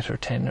 8 or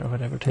 10 or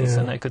whatever it is,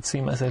 and I could see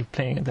myself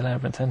playing in the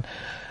labyrinth and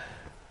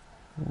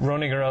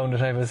running around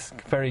it. I was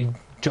very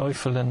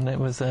joyful, and it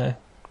was a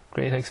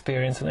great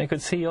experience, and I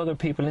could see other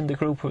people in the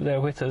group who were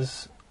there with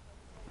us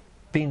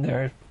been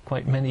there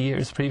quite many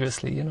years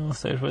previously,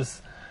 so it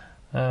was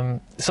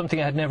something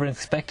I had never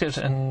expected,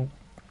 and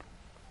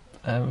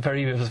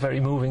it was very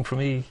moving for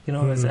me,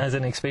 as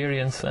an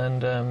experience.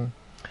 And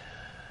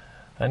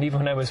even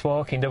when I was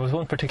walking, there was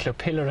one particular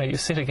pillar I used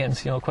to sit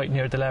against, quite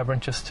near the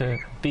labyrinth, just to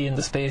be in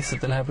the space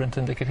of the labyrinth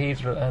and the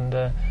cathedral, and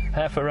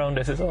half around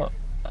I said,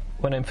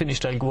 when I'm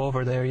finished I'll go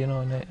over there,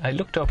 and I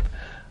looked up,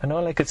 and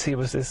all I could see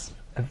was this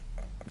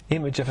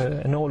image of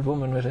an old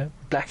woman with a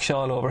black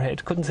shawl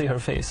overhead. Couldn't see her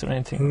face or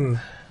anything.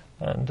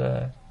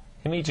 And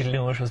immediately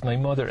knew it was my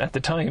mother at the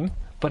time,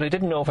 but I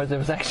didn't know whether there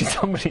was actually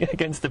somebody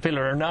against the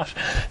pillar or not.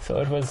 So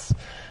it was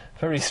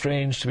very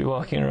strange to be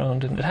walking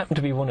around, and it happened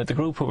to be one of the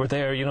group who were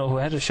there, who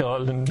had a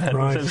shawl and had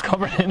themselves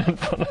covered in it.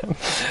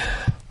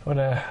 But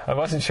I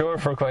wasn't sure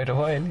for quite a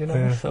while, So.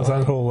 There's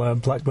that whole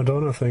Black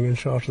Madonna thing in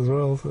Chartres as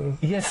well. So.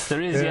 Yes,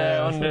 there is.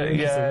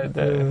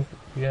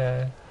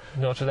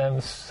 Notre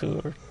Dame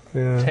sur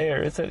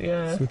Terre, is it?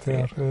 Yeah.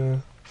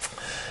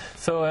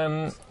 So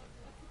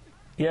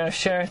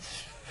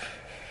Chartres,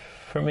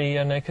 for me,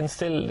 and I can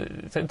still...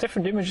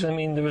 different images. I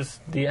mean, there was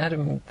the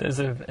atom... There's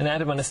an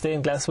atom on a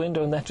stained glass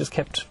window, and that just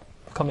kept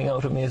coming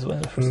out of me as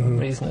well for some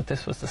reason, that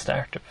this was the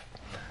start of...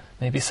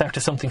 Maybe start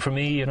of something for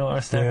me,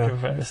 or start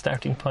of a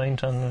starting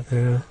point on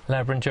the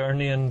Labyrinth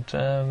journey, and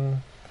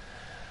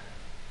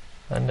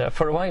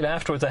for a while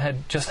afterwards I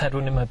had just had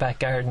one in my back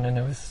garden and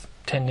I was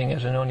tending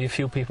it and only a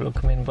few people would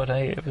come in, but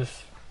I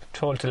was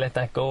told to let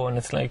that go, and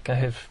it's like I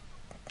have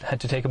had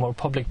to take a more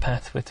public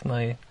path with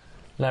my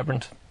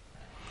Labyrinth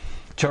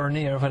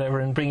journey or whatever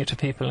and bring it to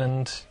people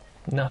and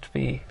not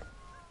be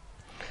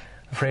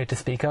afraid to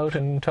speak out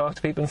and talk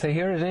to people and say,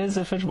 here it is,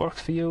 if it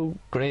works for you,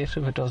 great,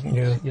 if it doesn't,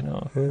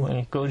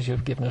 well, good,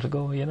 you've given it a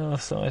go,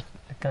 so it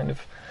kind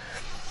of...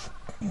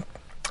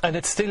 And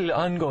it's still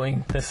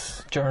ongoing,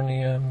 this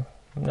journey. I'm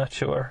not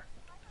sure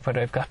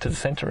whether I've got to the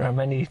centre or how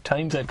many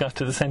times I've got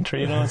to the centre,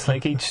 it's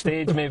like each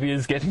stage maybe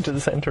is getting to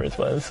the centre as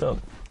well, so...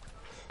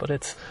 But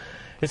it's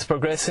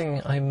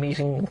progressing. I'm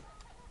meeting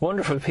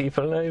wonderful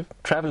people. I've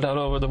travelled all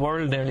over the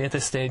world nearly at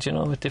this stage,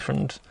 with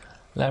different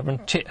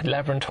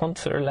labyrinth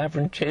hunts or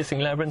labyrinth chasing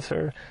labyrinths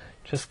or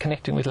just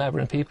connecting with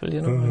labyrinth people,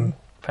 and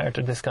part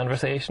of this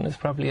conversation is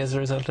probably as a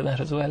result of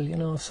that as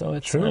well, so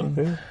it's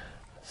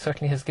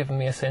certainly has given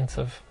me a sense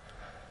of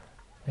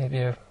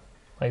maybe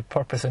my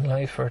purpose in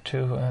life, or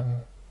to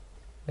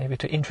maybe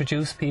to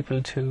introduce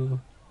people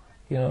to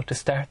to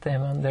start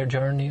them on their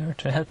journey or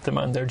to help them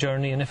on their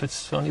journey, and if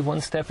it's only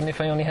one step and if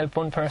I only help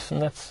one person,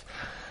 that's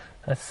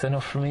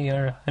enough for me.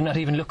 Or I'm not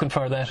even looking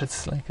for that.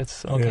 It's like,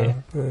 it's okay,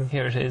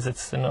 here it is,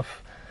 it's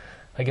enough.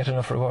 I get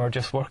enough reward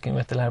just working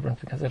with the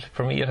labyrinth, because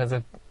for me it has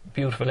a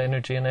beautiful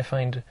energy, and I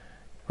find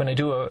when I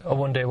do a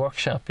one-day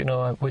workshop,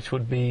 which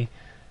would be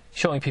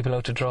showing people how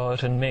to draw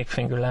it and make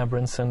finger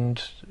labyrinths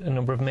and a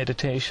number of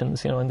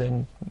meditations, and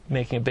then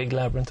making a big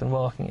labyrinth and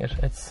walking it,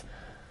 it's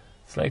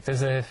like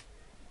there's a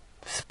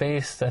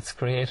space that's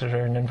created,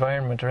 or an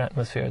environment or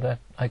atmosphere that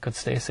I could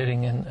stay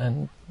sitting in,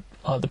 and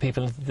all the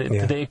people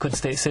they could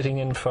stay sitting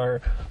in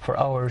for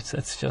hours.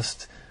 It's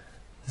just,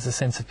 there's a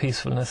sense of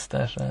peacefulness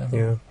that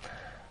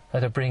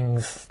that it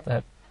brings,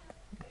 that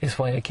is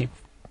why I keep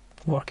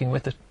working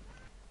with it.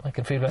 I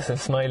can feel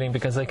myself smiling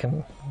because I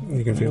can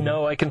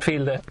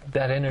feel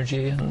that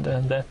energy and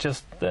that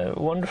just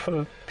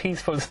wonderful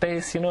peaceful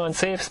space, and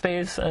safe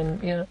space,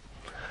 and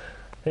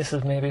this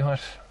is maybe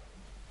what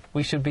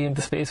we should be in,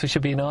 the space we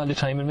should be in all the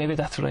time, and maybe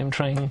that's what I'm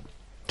trying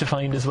to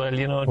find as well,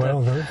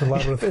 Well, the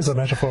labyrinth is a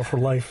metaphor for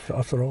life,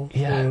 after all.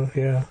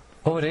 Yeah.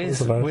 Oh, it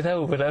is,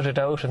 without a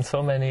doubt, and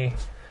so many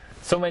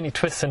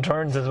twists and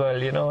turns as well,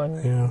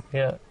 and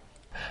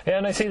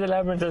and I see the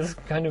labyrinth as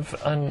kind of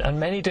on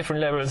many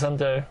different levels. On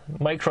the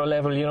micro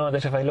level,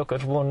 that if I look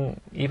at one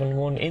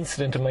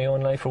incident in my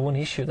own life, or one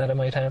issue that I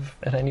might have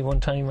at any one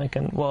time, I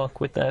can walk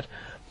with that,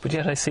 but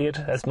yet I see it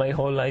as my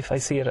whole life. I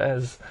see it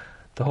as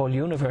the whole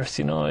universe,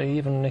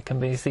 even it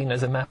can be seen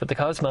as a map of the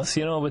cosmos,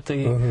 with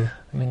the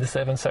the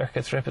 7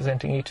 circuits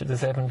representing each of the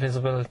 7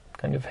 visible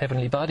kind of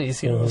heavenly bodies,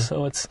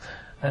 so it's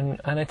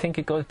and I think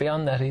it goes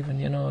beyond that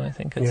even, I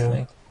think it's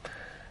like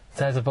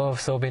it's as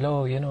above so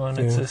below, and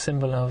it's a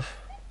symbol of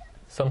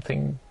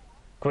something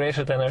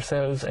greater than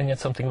ourselves, and yet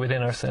something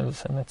within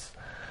ourselves, and it's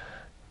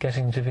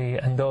getting to be,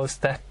 and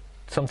that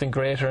something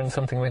greater and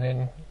something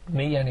within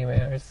me anyway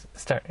is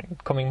starting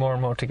coming more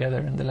and more together,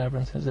 and the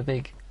labyrinth is a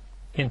big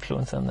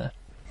influence on that.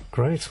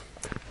 Great.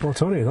 Well,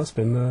 Tony, that's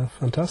been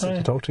fantastic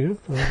to talk to you.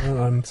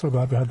 I'm so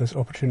glad we had this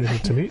opportunity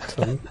to meet,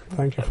 and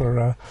thank you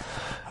for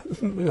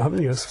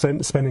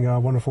spending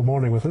a wonderful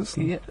morning with us.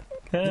 Yeah,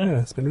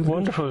 it's been really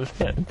wonderful.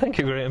 Yeah, thank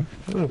you, Graham.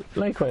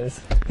 Likewise.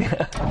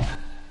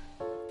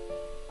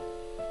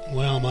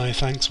 Well, my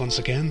thanks once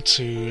again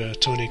to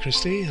Tony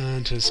Christie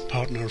and his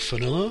partner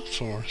Fionnuala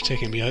for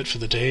taking me out for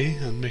the day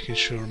and making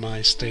sure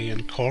my stay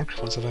in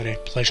Cork was a very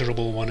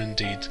pleasurable one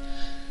indeed.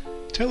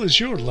 Tell us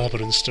your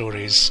labyrinth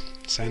stories.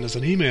 Send us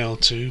an email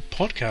to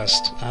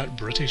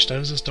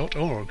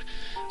podcast@britishthouses.org.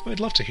 We'd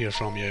love to hear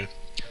from you.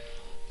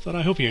 But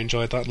I hope you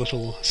enjoyed that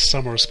little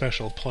summer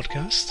special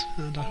podcast,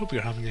 and I hope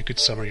you're having a good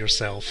summer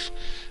yourself.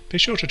 Be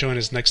sure to join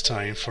us next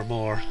time for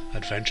more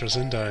Adventures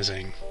in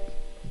Dowsing.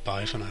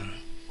 Bye for now.